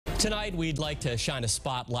Tonight, we'd like to shine a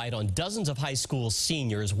spotlight on dozens of high school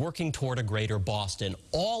seniors working toward a greater Boston.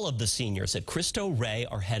 All of the seniors at Cristo Ray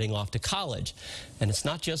are heading off to college. And it's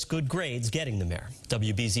not just good grades getting them there.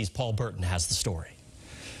 WBZ's Paul Burton has the story.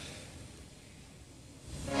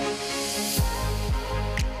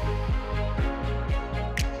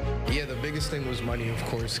 Yeah, the biggest thing was money, of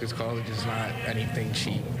course, because college is not anything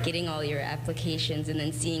cheap. Getting all your applications and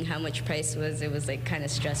then seeing how much price was, it was like kind of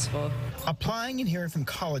stressful. Applying and hearing from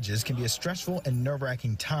colleges can be a stressful and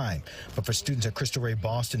nerve-wracking time. But for students at Cristo Ray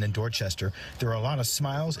Boston and Dorchester, there are a lot of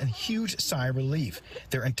smiles and huge sigh of relief.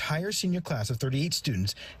 Their entire senior class of 38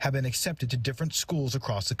 students have been accepted to different schools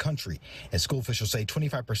across the country. And school officials say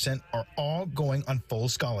 25% are all going on full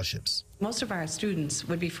scholarships. Most of our students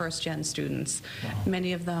would be first-gen students. Wow.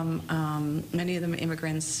 Many of them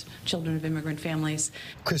immigrants, children of immigrant families.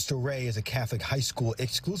 Cristo Ray is a Catholic high school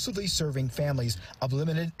exclusively serving families of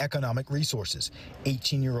limited economic resources.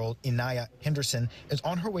 18-year-old Inaya Henderson is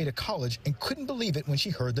on her way to college and couldn't believe it when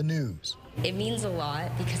she heard the news. It means a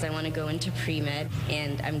lot because I want to go into pre-med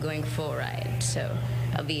and I'm going full ride, so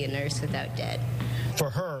I'll be a nurse without debt. For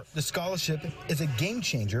her, the scholarship is a game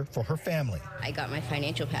changer for her family. I got my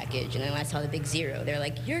financial package, and then I saw the big zero. They're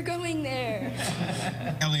like, "You're going there."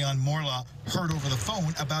 Elion Morla heard over the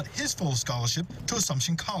phone about his full scholarship to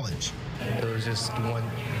Assumption College. It was just one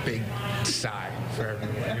big sigh for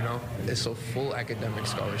everyone, you know? It's a full academic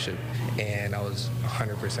scholarship, and I was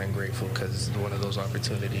 100% grateful because one of those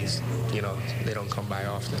opportunities, you know, they don't come by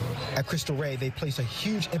often. At Cristo Ray, they place a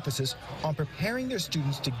huge emphasis on preparing their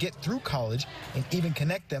students to get through college and even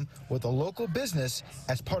connect them with a local business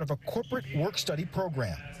as part of a corporate work-study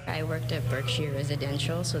program. I worked at Berkshire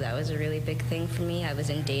Residential, so that was a really big thing for me. I was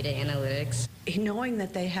in data analytics. Knowing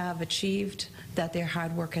that they have achieved, that their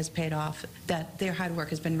hard work has paid off, that their hard work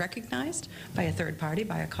has been recognized by a third party,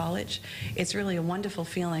 by a college, it's really a wonderful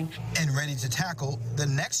feeling. And ready to tackle the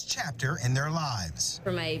next chapter in their lives.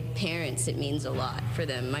 For my parents, it means a lot. For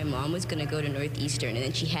them, my mom was going to go to Northeastern, and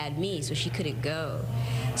then she had me, so she couldn't go.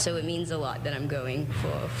 So it means a lot that I'm going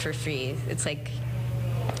for free. It's like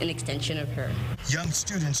an extension of her. Young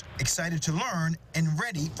students excited to learn and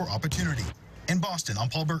ready for opportunity. In Boston, I'm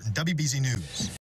Paul Burton, WBZ News.